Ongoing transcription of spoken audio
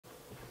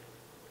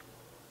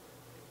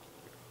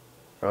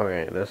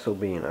Okay, this will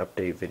be an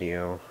update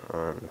video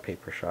on the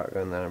paper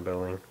shotgun that I'm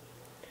building.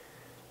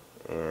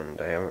 And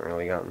I haven't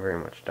really gotten very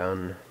much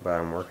done, but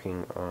I'm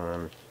working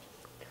on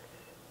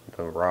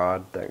the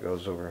rod that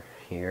goes over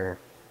here.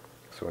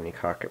 So when you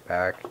cock it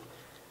back,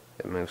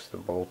 it moves the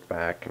bolt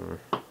back and,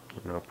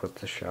 puts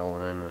the shell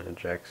in and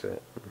ejects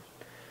it and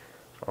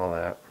all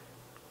that.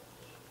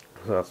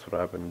 So that's what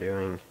I've been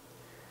doing.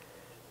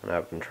 And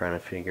I've been trying to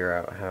figure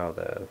out how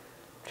the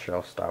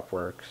shell stop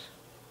works.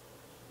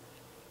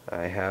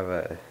 I have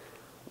a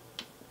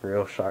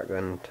real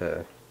shotgun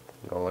to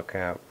go look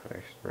at, but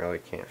I really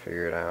can't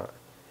figure it out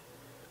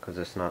because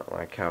it's not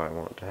like how I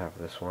want to have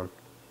this one.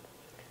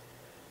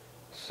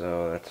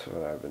 So that's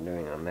what I've been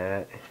doing on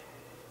that,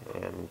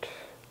 and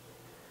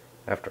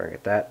after I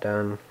get that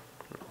done,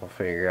 I'll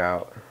figure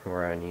out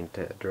where I need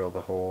to drill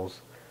the holes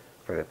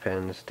for the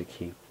pins to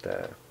keep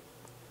the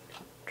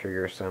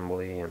trigger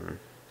assembly and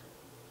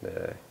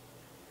the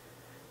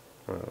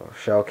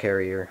shell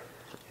carrier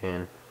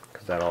in,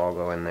 because that'll all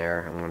go in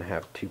there. I'm going to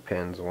have two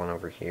pins, one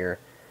over here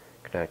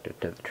connected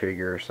to the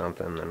trigger or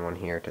something, and one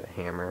here to the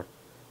hammer.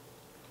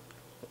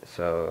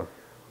 So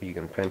you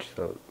can pinch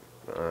those,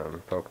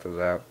 poke those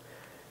out,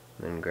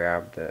 and then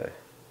grab the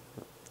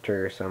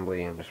trigger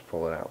assembly and just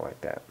pull it out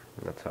like that.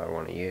 And that's how I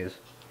want to use,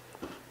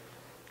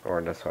 or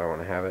that's how I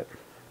want to have it.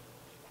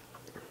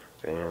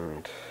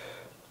 And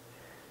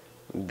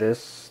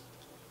this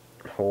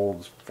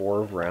holds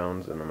 4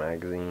 rounds in the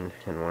magazine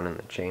and 1 in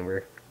the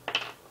chamber,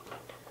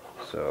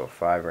 so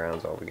 5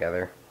 rounds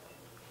altogether.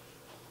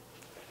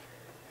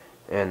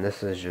 And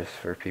this is just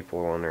for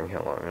people wondering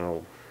how long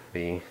it'll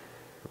be.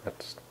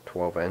 That's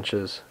 12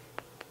 inches.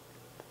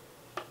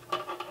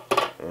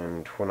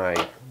 And when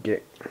I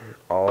get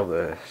all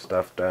the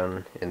stuff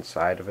done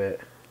inside of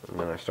it, and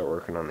then I start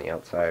working on the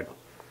outside,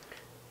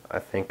 I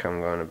think I'm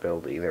going to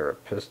build either a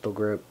pistol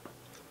grip,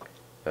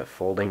 a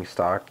folding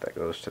stock that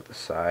goes to the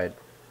side,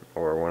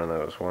 or one of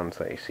those ones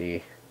that you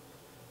see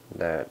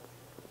that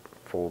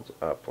folds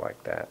up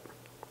like that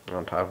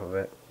on top of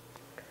it.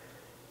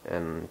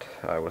 And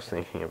I was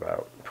thinking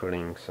about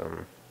putting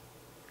some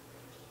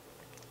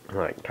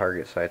like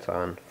target sights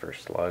on for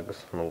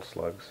slugs, little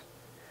slugs.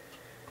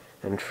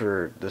 And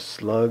for the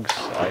slugs,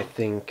 I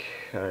think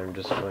I'm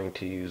just going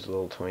to use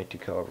little .22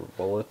 caliber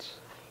bullets,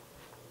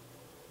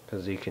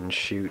 because you can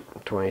shoot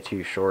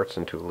 22 shorts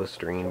into a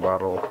Listerine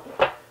bottle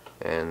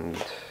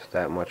and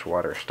that much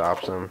water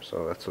stops them.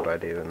 So that's what I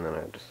do, and then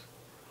I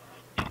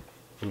just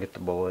get the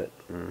bullet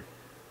and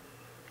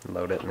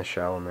load it in the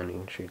shell, and then you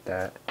can shoot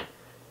that.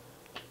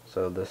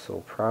 So this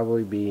will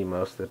probably be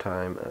most of the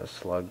time a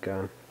slug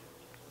gun,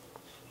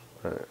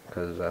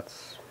 because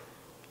that's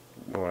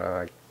what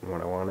I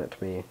want it to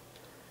be.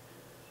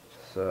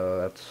 So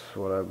that's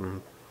what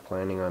I'm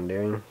planning on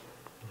doing.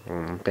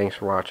 Thanks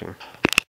for watching.